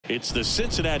It's the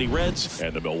Cincinnati Reds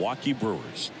and the Milwaukee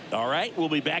Brewers. All right, we'll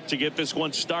be back to get this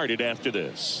one started after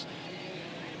this.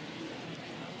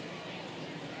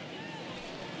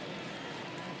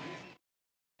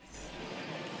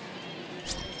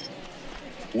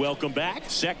 Welcome back.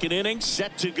 Second inning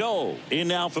set to go. In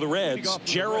now for the Reds,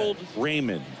 Gerald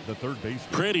Raymond. The third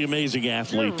baseman. Pretty amazing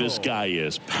athlete this guy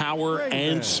is. Power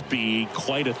and speed,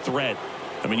 quite a threat.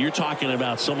 I mean, you're talking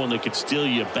about someone that could steal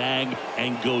your bag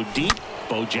and go deep.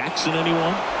 Bo Jackson,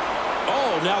 anyone?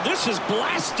 Oh, now this is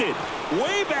blasted.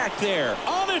 Way back there.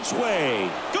 On its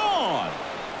way. Gone.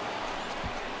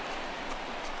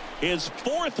 His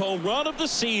fourth home run of the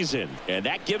season. And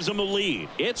that gives him a lead.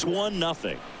 It's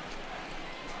 1-0.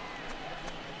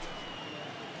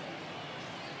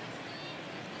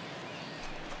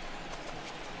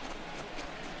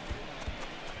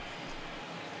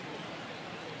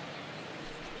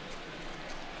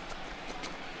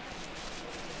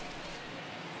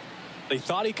 They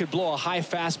thought he could blow a high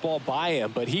fastball by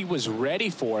him, but he was ready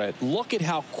for it. Look at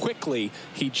how quickly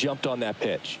he jumped on that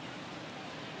pitch.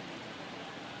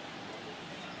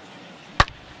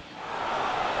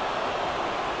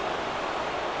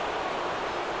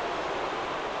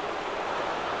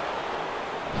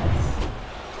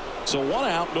 So 1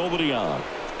 out, nobody on.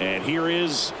 And here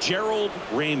is Gerald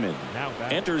Raymond.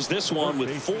 Enters this one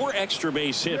with 4 extra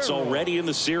base hits already in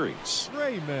the series.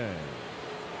 Raymond.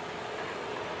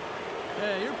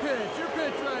 Hey, your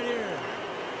pitch right here.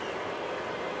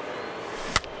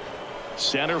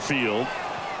 Center field.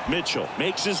 Mitchell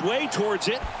makes his way towards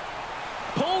it.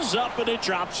 Pulls up and it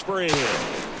drops for a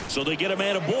hit. So they get a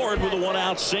man aboard with a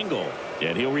 1-out single.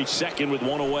 And he'll reach second with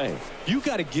 1 away. You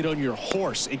got to get on your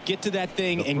horse and get to that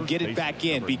thing and get it back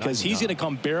in, because he's going to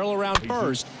come barrel around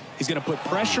first. He's going to put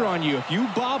pressure on you. If you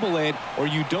bobble it or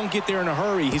you don't get there in a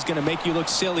hurry, he's going to make you look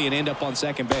silly and end up on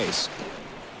second base.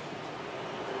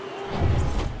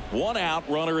 1 out,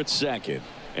 runner at second.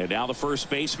 And now the first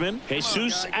baseman,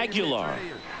 Jesus Aguilar.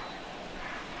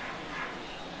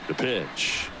 The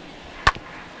pitch.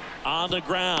 On the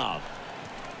ground.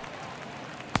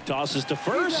 Tosses to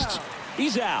first.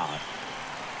 He's out.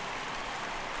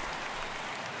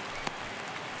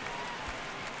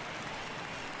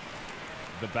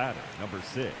 The batter, number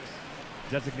 6.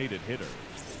 Designated hitter.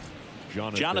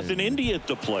 Jonathan India at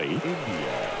the plate.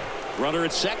 Runner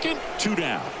at second, 2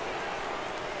 down.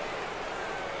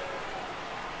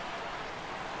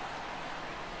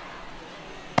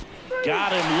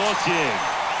 Got him looking.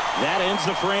 That ends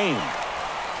the frame.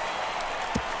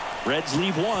 Reds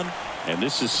leave 1, and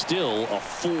this is still a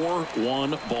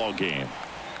 4-1 ball game.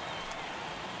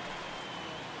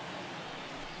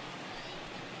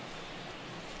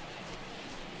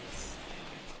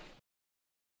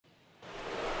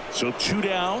 So 2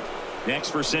 down.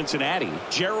 Next for Cincinnati,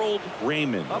 Gerald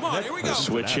Raymond. Come on, here we go. The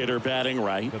switch hitter batting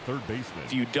right. The third baseman.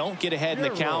 If you don't get ahead in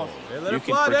the count, you can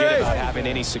fly, forget Dave. about having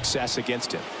any success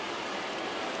against him.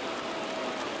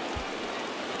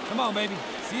 Come on, baby.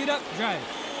 See it up, drive it.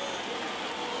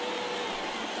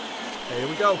 Hey, here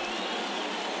we go.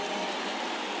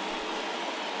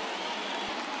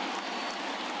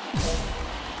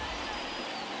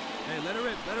 Hey, let it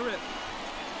rip, let it rip.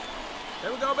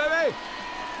 Here we go, baby.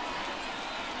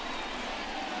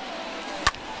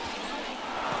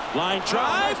 Line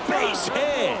drive, base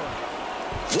hit.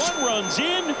 1 runs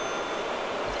in.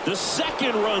 The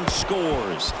second run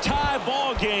scores. Tie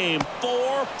ball game,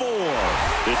 4-4.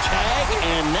 The tag,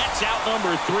 and that's out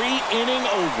number 3, inning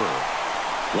over.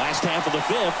 Last half of the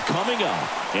 5th coming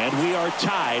up, and we are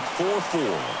tied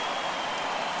 4-4.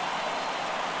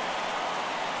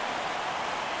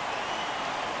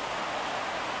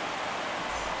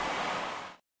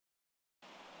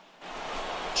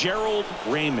 Gerald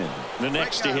Raymond, the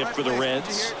next to hit for the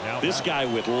Reds. This guy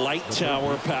with light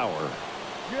tower power.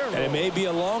 And it may be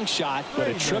a long shot, but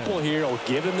a triple here will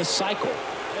give him the cycle.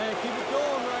 Hey, keep it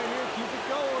going right here. Keep it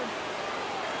going.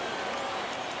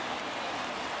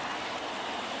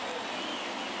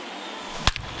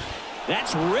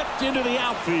 That's ripped into the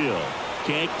outfield.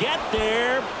 Can't get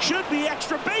there. Should be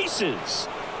extra bases.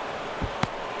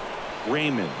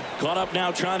 Raymond caught up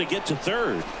now trying to get to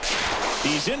third.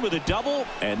 He's in with a double,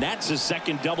 and that's his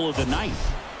second double of the night.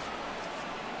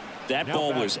 That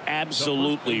ball was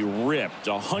absolutely ripped.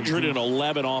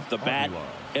 111 off the bat,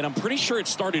 and I'm pretty sure it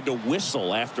started to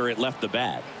whistle after it left the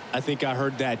bat. I think I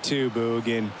heard that too, Boog.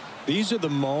 And these are the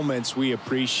moments we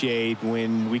appreciate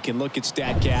when we can look at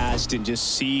StatCast and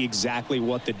just see exactly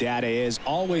what the data is.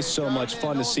 Always so much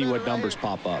fun to see what numbers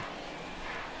pop up.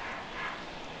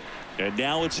 And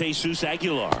now it's Jesus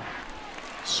Aguilar.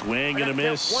 Swing and a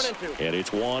miss. And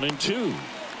it's 1-2.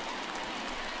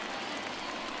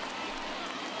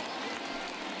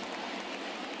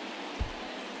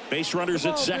 Base runners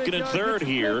at second and third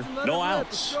here. No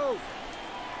outs.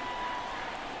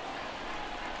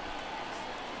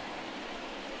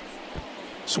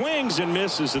 Swings and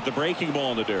misses at the breaking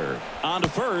ball in the dirt. On to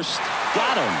first.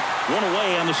 Got him. One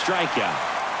away on the strikeout.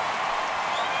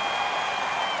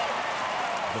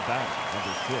 The bat,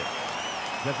 number 6.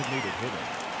 Designated hitter,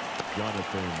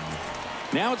 Jonathan.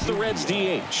 Now it's the Reds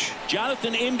DH,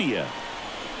 Jonathan India.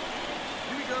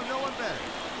 Here we go, no one better.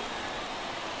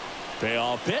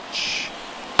 Payoff pitch.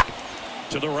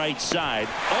 To the right side.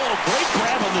 Oh, great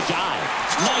grab on the dive.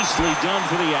 Nicely done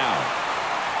for the out.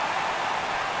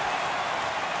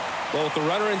 Well, with the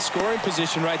runner in scoring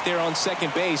position right there on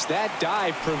second base, that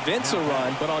dive prevents a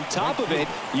run, but on top of it,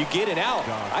 you get it out.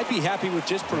 I'd be happy with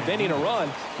just preventing a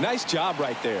run. Nice job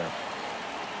right there.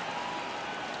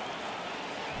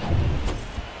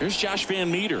 Here's Josh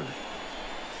Van Meter.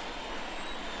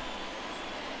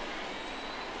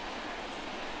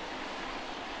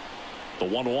 The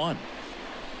 1-1.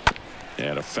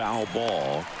 And a foul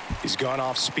ball. He's gone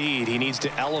off speed. He needs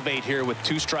to elevate here with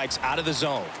 2 strikes out of the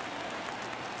zone.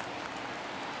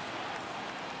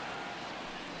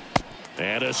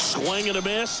 And a swing and a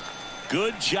miss.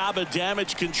 Good job of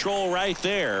damage control right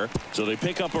there. So they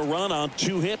pick up a run on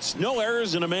 2 hits. No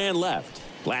errors and a man left.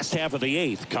 Last half of the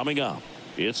 8th coming up.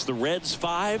 It's the Reds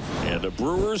 5 and the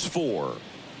Brewers 4.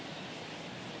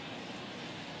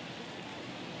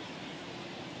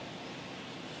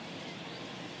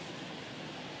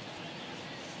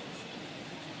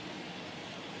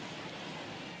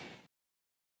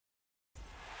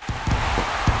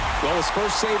 Well, his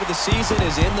first save of the season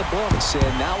is in the books, and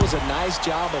that was a nice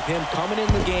job of him coming in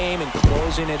the game and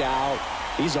closing it out.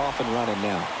 He's off and running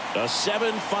now. A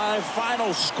 7-5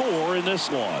 final score in this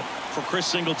one. For Chris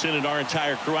Singleton and our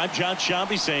entire crew, I'm John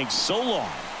Shambi saying so long.